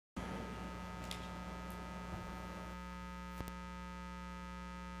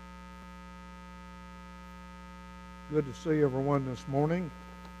Good to see everyone this morning.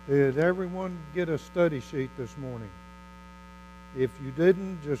 Did everyone get a study sheet this morning? If you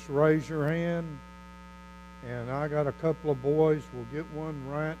didn't, just raise your hand, and I got a couple of boys. We'll get one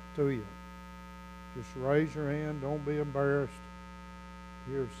right to you. Just raise your hand. Don't be embarrassed.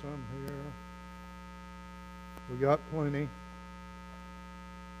 Here's some here. We got plenty.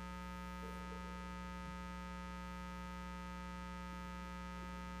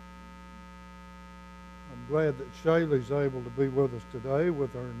 I'm glad that Shaylee's able to be with us today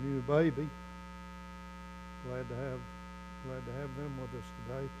with our new baby. Glad to have them with us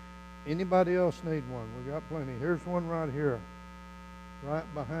today. Anybody else need one? We got plenty. Here's one right here, right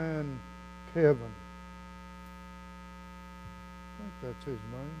behind Kevin. I think that's his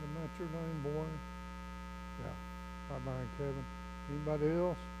name. Isn't that your name, boy? Yeah, right behind Kevin. Anybody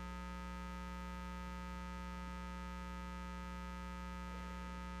else?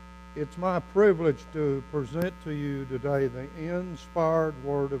 It's my privilege to present to you today the inspired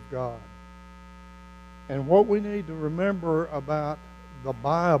Word of God. And what we need to remember about the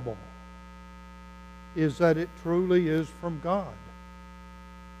Bible is that it truly is from God.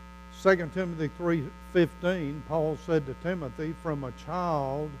 2 Timothy 3:15, Paul said to Timothy, "From a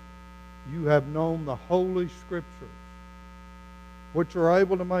child you have known the Holy Scriptures, which are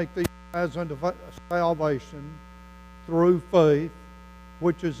able to make thee wise unto salvation through faith,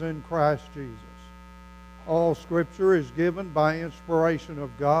 which is in Christ Jesus." All Scripture is given by inspiration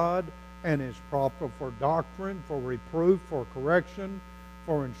of God and is proper for doctrine, for reproof, for correction,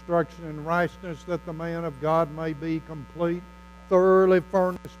 for instruction in righteousness, that the man of God may be complete, thoroughly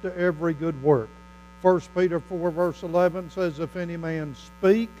furnished to every good work. 1 Peter 4 verse 11 says, "If any man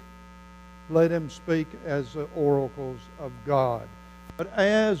speak, let him speak as the oracles of God." But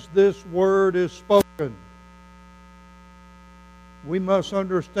as this word is spoken, we must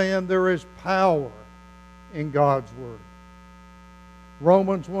understand there is power in God's Word.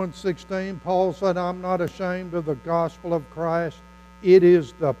 Romans 1:16, Paul said, "I'm not ashamed of the gospel of Christ. It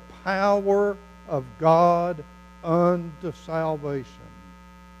is the power of God unto salvation."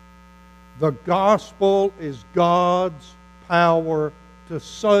 The gospel is God's power to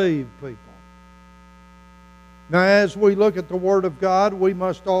save people. Now, as we look at the Word of God, we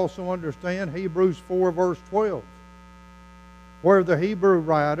must also understand Hebrews 4 verse 12. Where the Hebrew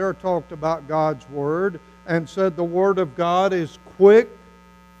writer talked about God's Word and said the Word of God is quick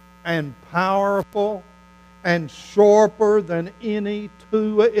and powerful and sharper than any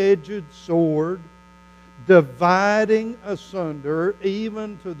two-edged sword, dividing asunder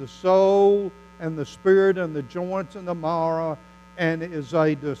even to the soul and the spirit and the joints and the marrow, and is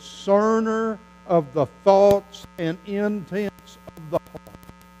a discerner of the thoughts and intents of the heart.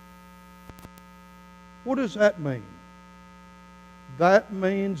 What does that mean? That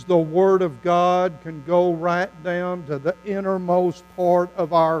means the Word of God can go right down to the innermost part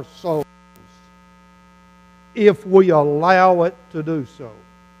of our souls if we allow it to do so.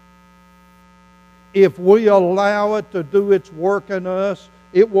 If we allow it to do its work in us,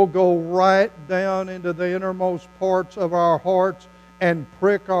 it will go right down into the innermost parts of our hearts and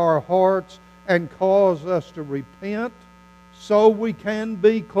prick our hearts and cause us to repent so we can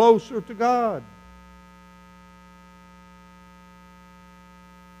be closer to God.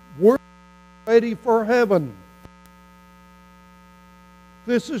 We're ready for heaven.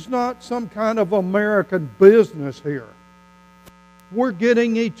 This is not some kind of American business here. We're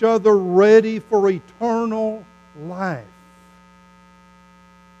getting each other ready for eternal life.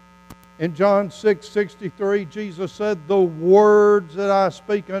 In John 6:63, Jesus said, "The words that I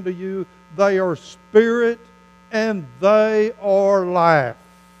speak unto you, they are spirit and they are life."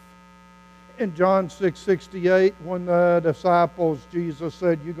 In John 6:68, when the disciples, Jesus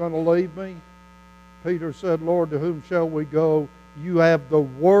said, "You going to leave me?" Peter said, "Lord, to whom shall we go? You have the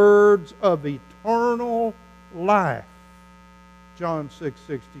words of eternal life." John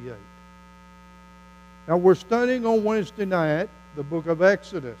 6:68. Now we're studying on Wednesday night the book of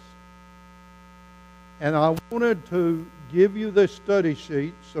Exodus. And I wanted to give you this study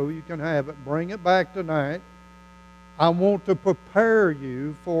sheet so you can have it. Bring it back tonight. I want to prepare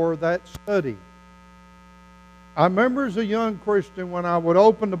you for that study. I remember as a young Christian when I would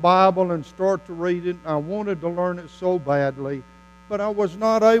open the Bible and start to read it, I wanted to learn it so badly, but I was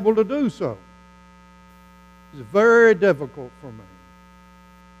not able to do so. It was very difficult for me.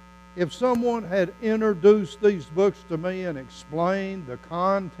 If someone had introduced these books to me and explained the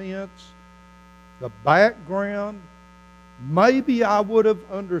contents, the background, maybe I would have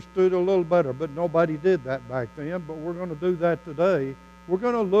understood a little better, but nobody did that back then. But we're going to do that today. We're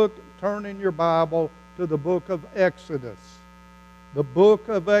going to turn in your Bible to the book of Exodus. The book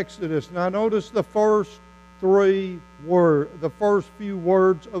of Exodus. Now notice the first the first few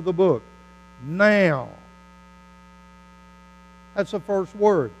words of the book. Now. That's the first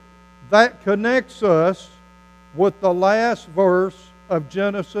word. That connects us with the last verse of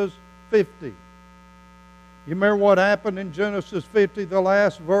Genesis 50. You remember what happened in Genesis 50, the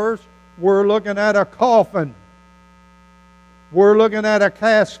last verse? We're looking at a coffin. We're looking at a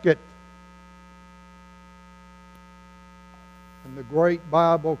casket. And the great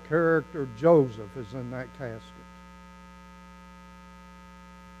Bible character Joseph is in that casket.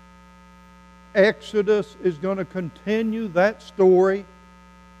 Exodus is going to continue that story,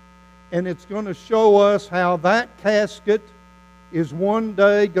 and it's going to show us how that casket is one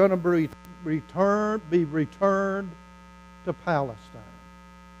day going to be returned to Palestine.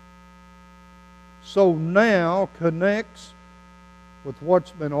 So now connects with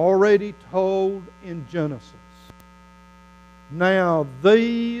what's been already told in Genesis. Now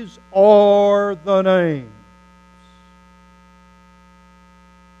these are the names.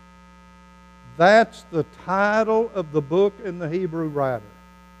 That's the title of the book in the Hebrew writer.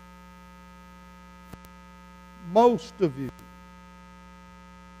 Most of you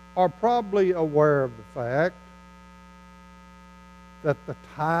are probably aware of the fact that the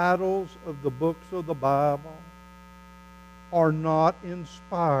titles of the books of the Bible are not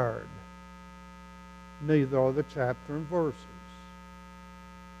inspired. Neither are the chapter and verses.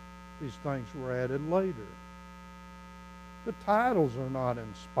 These things were added later. The titles are not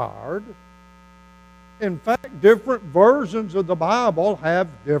inspired. In fact, different versions of the Bible have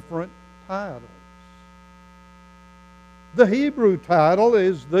different titles. The Hebrew title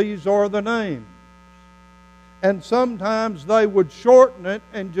is These Are the Names. And sometimes they would shorten it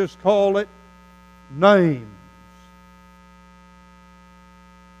and just call it Names.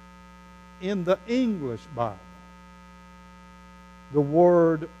 In the English Bible, the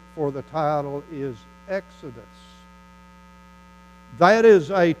word for the title is Exodus. That is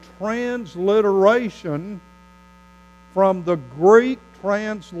a transliteration from the Greek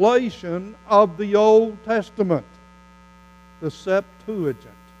translation of the Old Testament, the Septuagint,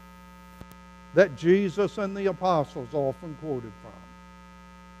 that Jesus and the apostles often quoted from.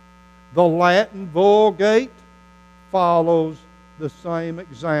 The Latin Vulgate follows the same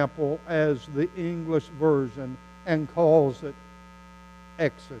example as the English version and calls it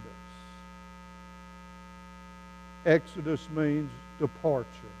Exodus. Exodus means departure,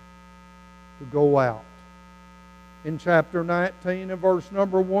 to go out. In chapter 19 and verse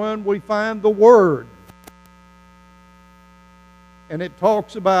number 1, we find the Word. And it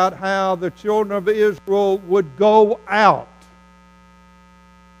talks about how the children of Israel would go out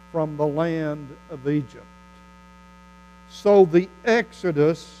from the land of Egypt. So the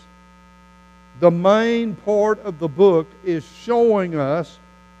Exodus, the main part of the book, is showing us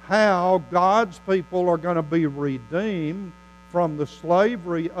how God's people are going to be redeemed from the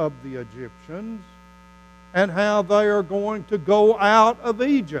slavery of the Egyptians and how they are going to go out of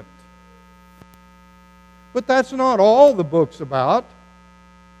Egypt. But that's not all the book's about.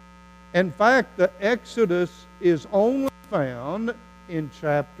 In fact, the Exodus is only found in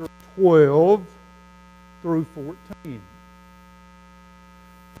chapter 12 through 14.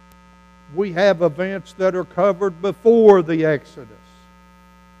 We have events that are covered before the Exodus.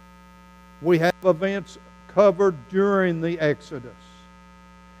 We have events covered during the Exodus.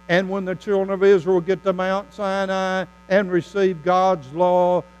 And when the children of Israel get to Mount Sinai and receive God's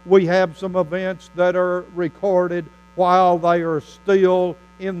law, we have some events that are recorded while they are still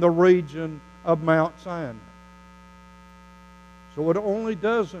in the region of Mount Sinai. So it only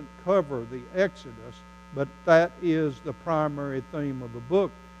doesn't cover the Exodus, but that is the primary theme of the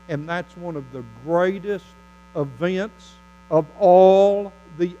book. And that's one of the greatest events of all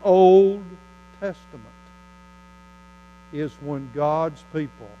the Old Testament, is when God's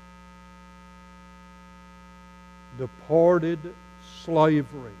people departed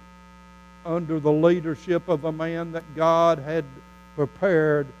slavery under the leadership of a man that God had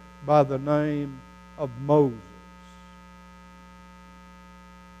prepared by the name of Moses,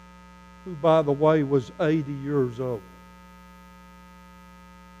 who, by the way, was 80 years old.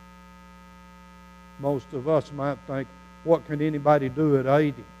 Most of us might think, what can anybody do at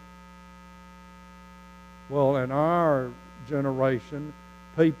 80? Well, in our generation,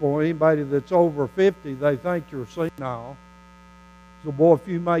 anybody that's over 50, they think you're senile. So, boy, if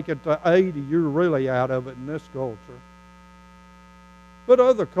you make it to 80, you're really out of it in this culture. But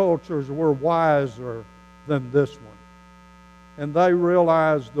other cultures were wiser than this one. And they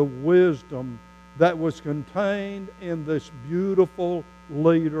realized the wisdom that was contained in this beautiful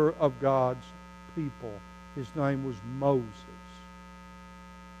leader of God's people. His name was Moses.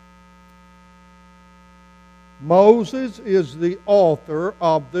 Moses is the author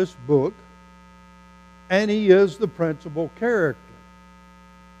of this book, and he is the principal character.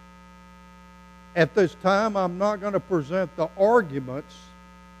 At this time, I'm not going to present the arguments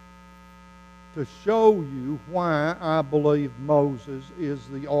to show you why I believe Moses is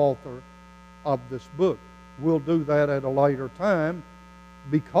the author of this book. We'll do that at a later time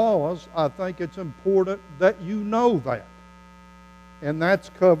because I think it's important that you know that. And that's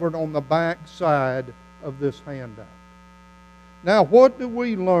covered on the back side of this handout. Now, what do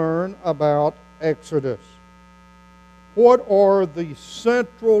we learn about Exodus? What are the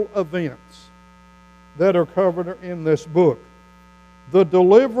central events that are covered in this book? The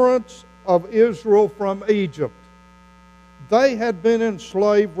deliverance of Israel from Egypt. They had been in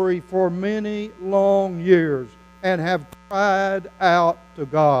slavery for many long years and have cried out to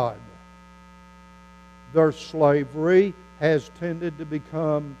God. Their slavery has tended to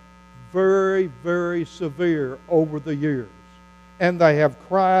become very, very severe over the years. And they have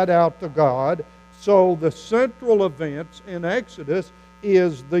cried out to God. So the central events in Exodus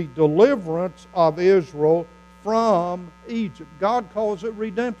is the deliverance of Israel from Egypt. God calls it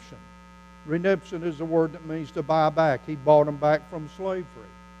redemption. Redemption is a word that means to buy back. He bought them back from slavery.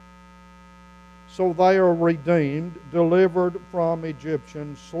 So they are redeemed, delivered from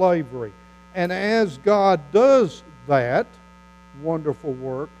Egyptian slavery. And as God does that wonderful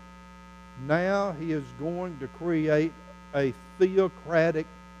work, now He is going to create a theocratic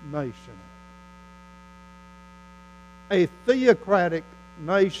nation. A theocratic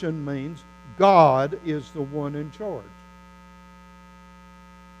nation means God is the one in charge.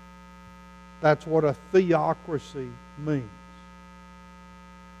 That's what a theocracy means.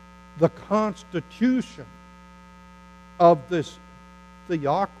 The constitution of this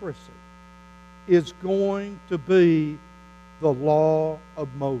theocracy is going to be the law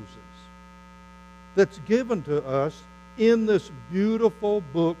of Moses that's given to us in this beautiful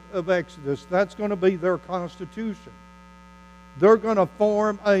book of Exodus. That's going to be their constitution. They're going to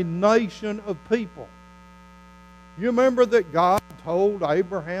form a nation of people. You remember that God told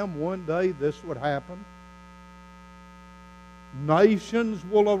Abraham one day this would happen? Nations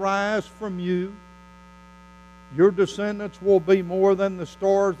will arise from you. Your descendants will be more than the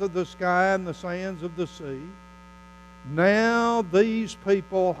stars of the sky and the sands of the sea. Now these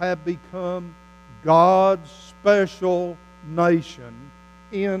people have become God's special nation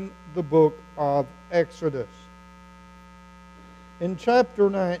in the book of Exodus. In chapter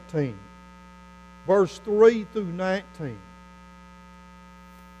 19, verse 3 through 19,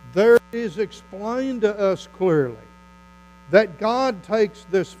 there is explained to us clearly that God takes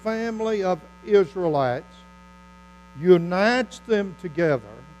this family of Israelites, unites them together,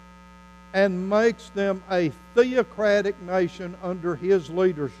 and makes them a theocratic nation under His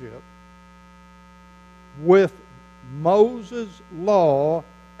leadership with Moses' law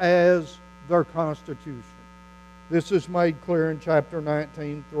as their constitution. This is made clear in chapter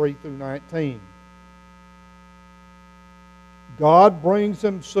 19, 3 through 19. God brings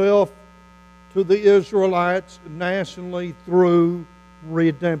Himself to the Israelites nationally through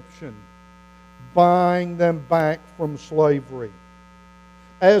redemption, buying them back from slavery.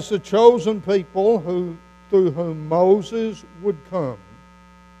 As the chosen people through whom Moses would come,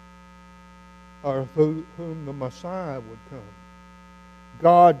 or through whom the Messiah would come,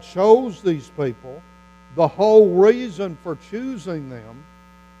 God chose these people. The whole reason for choosing them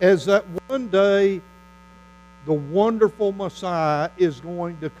is that one day the wonderful Messiah is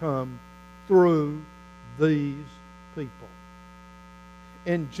going to come through these people.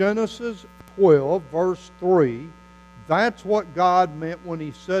 In Genesis 12, verse 3, that's what God meant when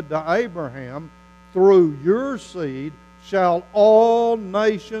He said to Abraham, "Through your seed shall all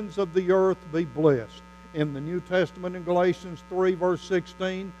nations of the earth be blessed." In the New Testament, in Galatians 3, verse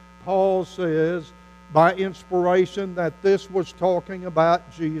 16, Paul says, by inspiration, that this was talking about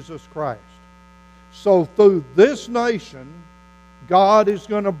Jesus Christ. So through this nation, God is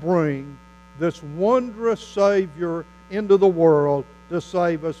going to bring this wondrous Savior into the world to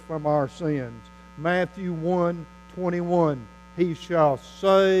save us from our sins. Matthew 1:21, He shall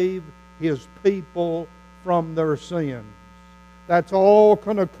save His people from their sins. That's all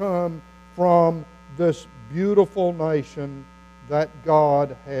going to come from this beautiful nation that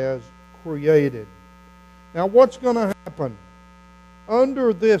God has created. Now, what's going to happen?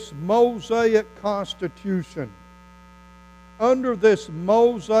 Under this Mosaic constitution, under this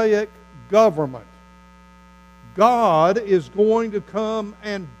Mosaic government, God is going to come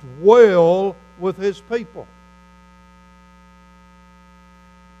and dwell with His people.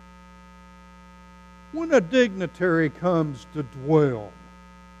 When a dignitary comes to dwell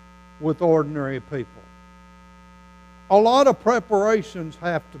with ordinary people, a lot of preparations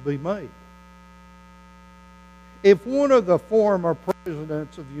have to be made. If one of the former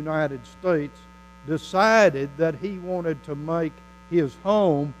presidents of the United States decided that he wanted to make his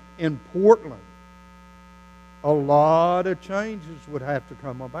home in Portland, a lot of changes would have to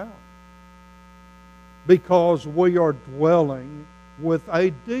come about, because we are dwelling with a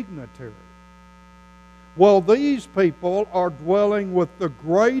dignitary. Well, these people are dwelling with the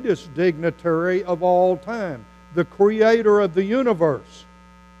greatest dignitary of all time, the Creator of the universe.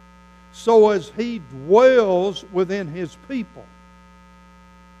 So as He dwells within His people,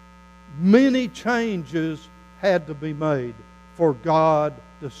 many changes had to be made for God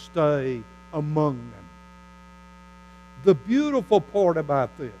to stay among them. The beautiful part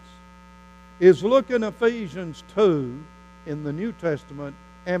about this is look in Ephesians 2 in the New Testament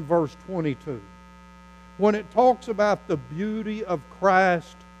and verse 22. When it talks about the beauty of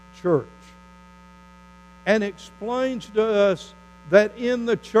Christ's church and explains to us that in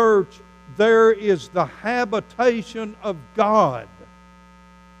the church there is the habitation of God.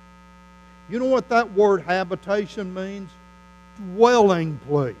 You know what that word habitation means? Dwelling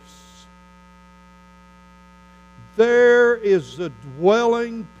place. There is the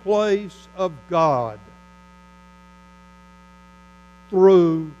dwelling place of God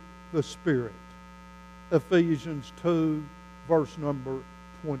through the Spirit. Ephesians 2, verse number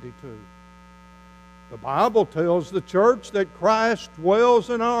 22. The Bible tells the church that Christ dwells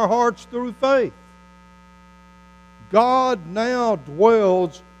in our hearts through faith. God now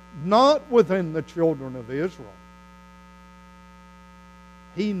dwells not within the children of Israel.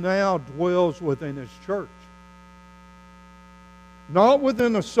 He now dwells within His church. Not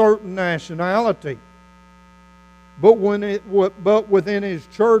within a certain nationality, but within His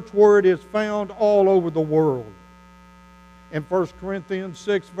church where it is found all over the world. In 1 Corinthians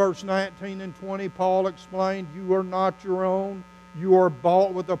 6, verse 19 and 20, Paul explained, "You are not your own. You are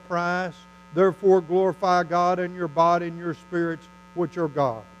bought with a price. Therefore glorify God in your body and your spirits, which are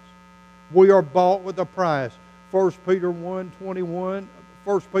God's." We are bought with a price. 1 Peter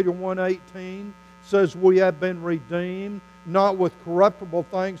 1:18 says we have been redeemed, not with corruptible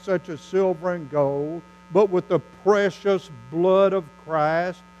things such as silver and gold, but with the precious blood of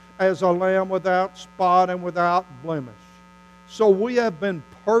Christ, as a lamb without spot and without blemish. So we have been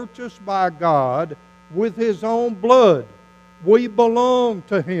purchased by God with His own blood. We belong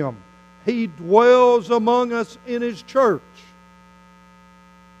to Him. He dwells among us in His church.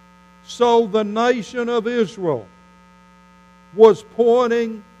 So the nation of Israel was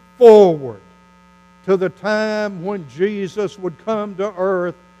pointing forward to the time when Jesus would come to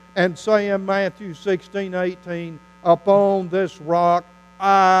earth and say in Matthew 16:18, "Upon this rock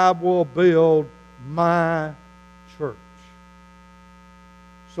I will build my church."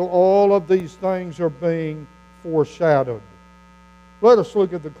 So all of these things are being foreshadowed. Let us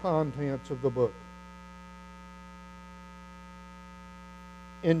look at the contents of the book.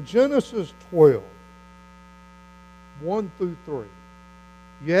 In Genesis 12, 1 through 3,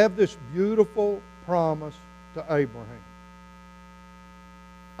 you have this beautiful promise to Abraham.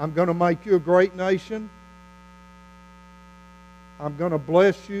 I'm going to make you a great nation. I'm going to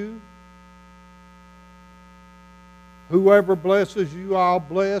bless you. Whoever blesses you, I'll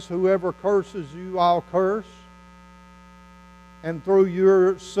bless. Whoever curses you, I'll curse. And through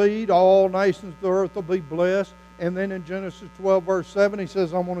your seed, all nations of the earth will be blessed. And then in Genesis 12, verse 7, He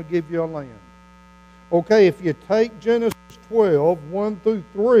says, I'm going to give you a land. Okay, if you take Genesis 12, 1 through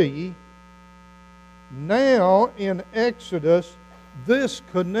 3, now in Exodus, this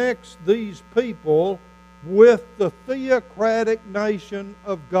connects these people with the theocratic nation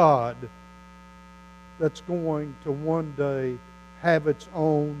of God that's going to one day have its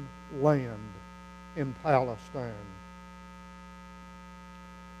own land in Palestine.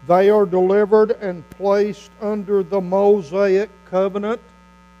 They are delivered and placed under the Mosaic covenant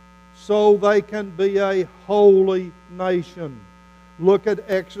so they can be a holy nation. Look at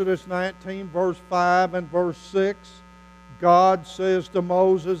Exodus 19, verse 5 and verse 6. God says to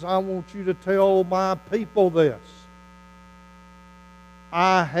Moses, I want you to tell my people this.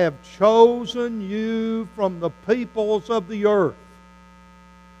 I have chosen you from the peoples of the earth,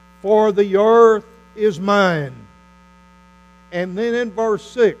 for the earth is mine. And then in verse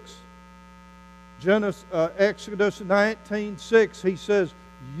 6, Exodus 19:6, he says,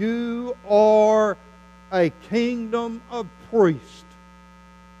 you are a kingdom of priests.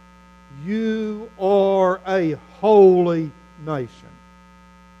 You are a holy nation.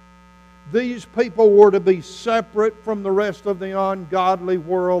 These people were to be separate from the rest of the ungodly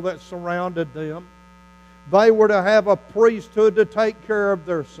world that surrounded them. They were to have a priesthood to take care of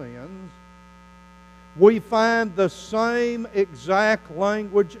their sins. We find the same exact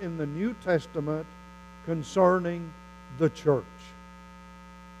language in the New Testament concerning the church.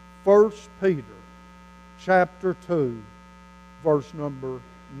 1 Peter chapter 2, verse number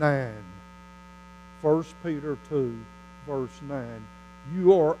 9. 1 Peter 2, verse 9.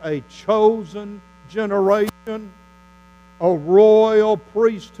 You are a chosen generation, a royal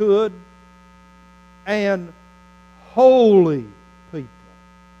priesthood, and holy people.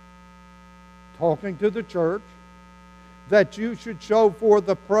 Talking to the church, that you should show forth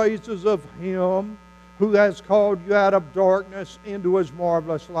the praises of Him who has called you out of darkness into His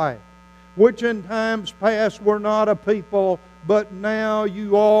marvelous light, which in times past were not a people, but now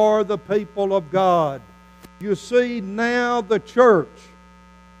you are the people of God. You see, now the church,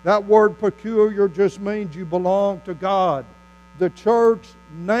 that word peculiar just means you belong to God. The church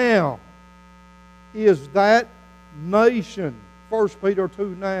now is that nation, 1 Peter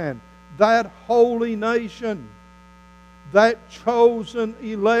 2:9, that holy nation, that chosen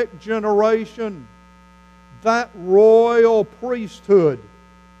elect generation, that royal priesthood.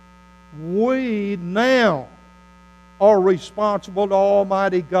 We now are responsible to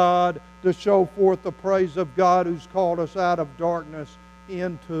Almighty God to show forth the praise of God who's called us out of darkness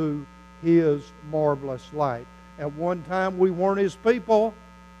into His marvelous light. At one time we weren't His people,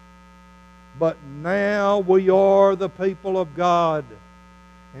 but now we are the people of God.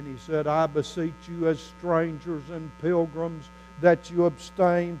 And He said, I beseech you as strangers and pilgrims that you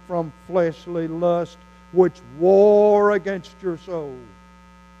abstain from fleshly lust which war against your soul.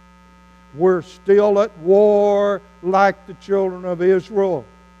 We're still at war like the children of Israel.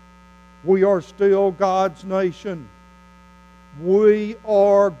 We are still God's nation. We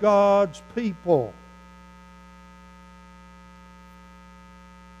are God's people.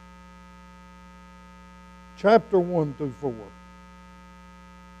 Chapter 1 through 4.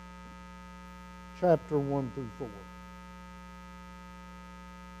 Chapter 1 through 4.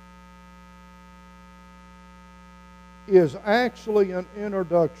 Is actually an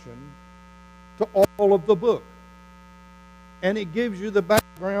introduction to all of the book. And it gives you the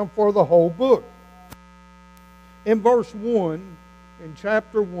background for the whole book. In verse 1, in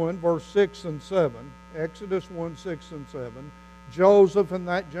chapter 1, verse 6 and 7, Exodus 1, 6 and 7, Joseph and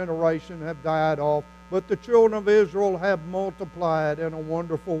that generation have died off, but the children of Israel have multiplied in a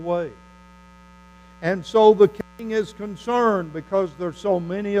wonderful way. And so the king is concerned because there's so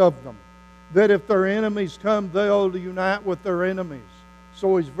many of them, that if their enemies come, they'll unite with their enemies.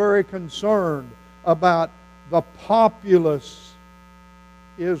 So he's very concerned about the populous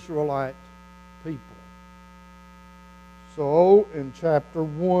Israelite people. So in chapter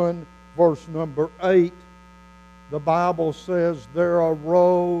 1, verse number 8, the Bible says, there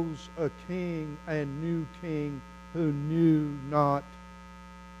arose a king, a new king, who knew not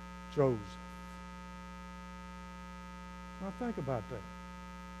Joseph. Now think about that.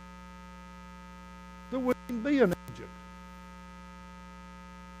 There wouldn't be an Egypt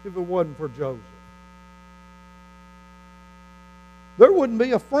if it wasn't for Joseph. There wouldn't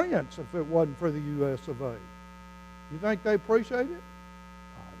be a France if it wasn't for the U.S. of A. You think they appreciate it?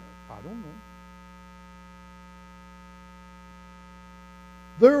 I don't know.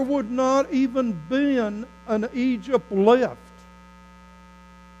 There would not even been an Egypt left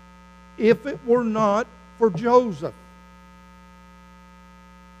if it were not for Joseph.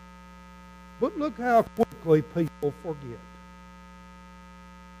 But look how quickly people forget.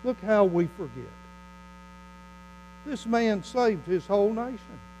 Look how we forget. This man saved his whole nation.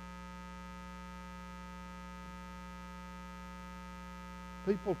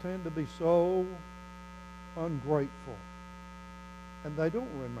 People tend to be so ungrateful, and they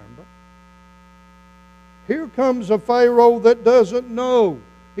don't remember. Here comes a Pharaoh that doesn't know.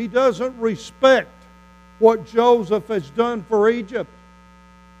 He doesn't respect what Joseph has done for Egypt.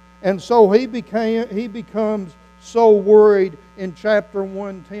 And so he becomes so worried in chapter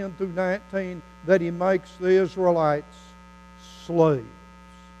 1, 10 through 19, that he makes the Israelites slaves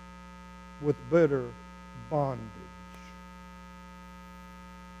with bitter bondage.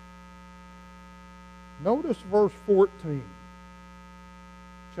 Notice verse 14.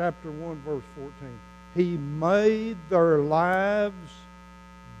 Chapter 1, verse 14. He made their lives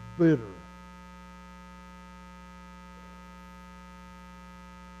bitter.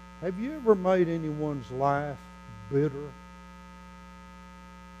 Have you ever made anyone's life bitter?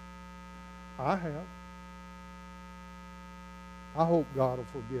 I have. I hope God will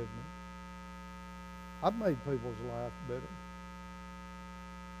forgive me. I've made people's life bitter.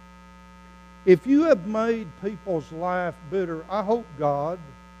 If you have made people's life bitter, I hope God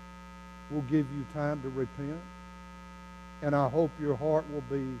will give you time to repent. And I hope your heart will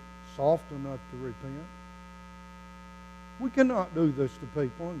be soft enough to repent. We cannot do this to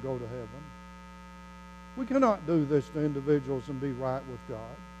people and go to heaven. We cannot do this to individuals and be right with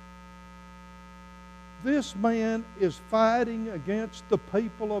God. This man is fighting against the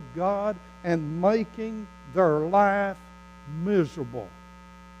people of God and making their life miserable.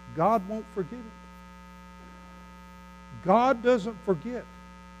 God won't forget it. God doesn't forget.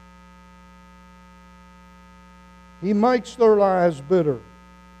 He makes their lives bitter.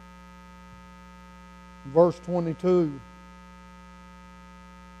 Verse 22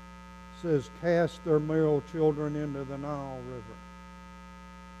 says, cast their male children into the Nile River.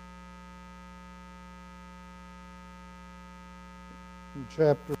 In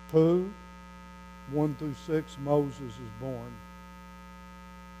chapter 2, 1 through 6, Moses is born.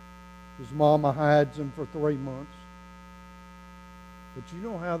 His mama hides him for 3 months. But you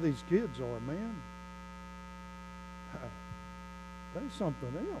know how these kids are, man. They're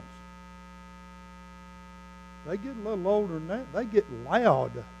something else. They get a little older than that. They get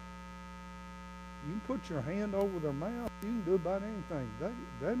loud. You can put your hand over their mouth. You can do about anything.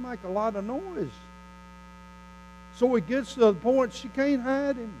 They make a lot of noise. So it gets to the point she can't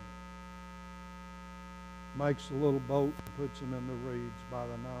hide him. Makes a little boat and puts him in the reeds by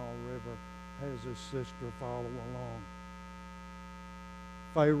the Nile River. Has his sister follow along.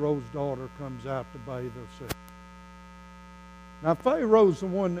 Pharaoh's daughter comes out to bathe her sister. Now Pharaoh's the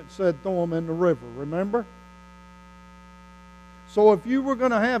one that said throw him in the river, remember? So if you were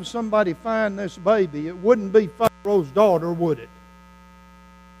going to have somebody find this baby, it wouldn't be Pharaoh's daughter, would it?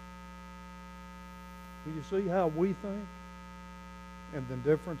 Do you see how we think? And the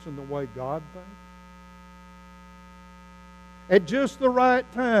difference in the way God thinks? At just the right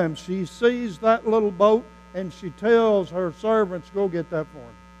time, she sees that little boat and she tells her servants, go get that for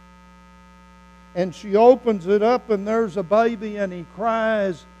him. And she opens it up and there's a baby and he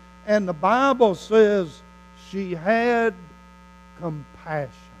cries. And the Bible says she had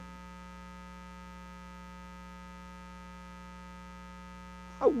compassion.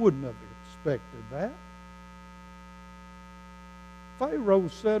 I wouldn't have expected that. Pharaoh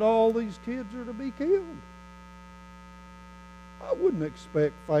said all these kids are to be killed. I wouldn't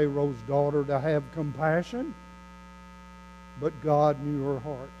expect Pharaoh's daughter to have compassion. But God knew her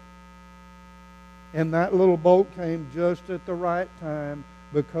heart. And that little boat came just at the right time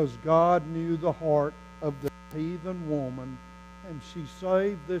because God knew the heart of the heathen woman, and she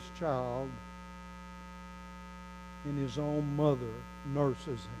saved this child, and his own mother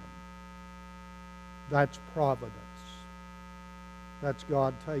nurses him. That's providence. That's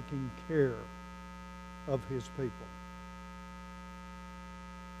God taking care of His people.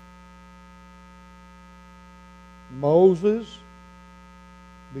 Moses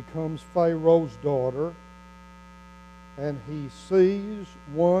becomes Pharaoh's daughter, and he sees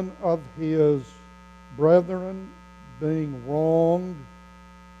one of his brethren being wronged,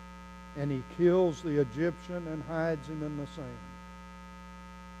 and he kills the Egyptian and hides him in the sand.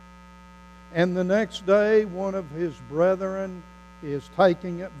 And the next day, one of his brethren is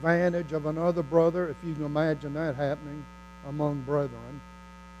taking advantage of another brother, if you can imagine that happening among brethren.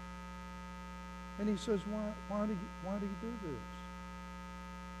 And he says, why do you do this?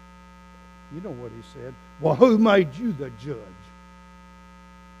 You know what he said? Well, who made you the judge?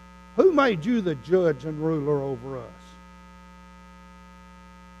 Who made you the judge and ruler over us?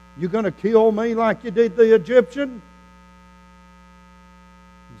 You going to kill me like you did the Egyptian?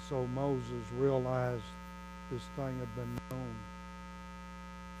 And so Moses realized this thing had been known.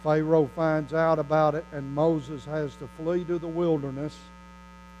 Pharaoh finds out about it, and Moses has to flee to the wilderness.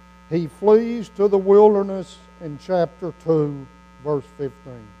 He flees to the wilderness in chapter 2, verse 15.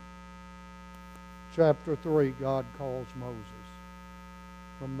 Chapter 3, God calls Moses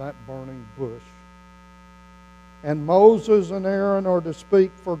from that burning bush. And Moses and Aaron are to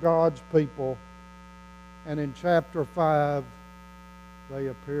speak for God's people. And in chapter 5, they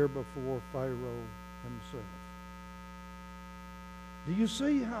appear before Pharaoh himself. Do you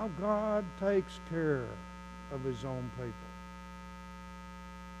see how God takes care of His own people?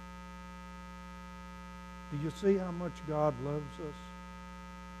 Do you see how much God loves us?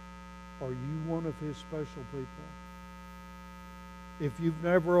 Are you one of His special people? If you've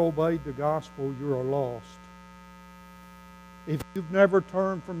never obeyed the gospel, you're lost. If you've never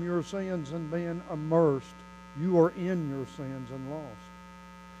turned from your sins and been immersed, you are in your sins and lost.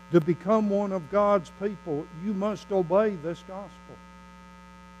 To become one of God's people, you must obey this gospel.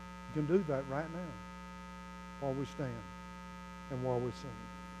 You can do that right now while we stand and while we sing.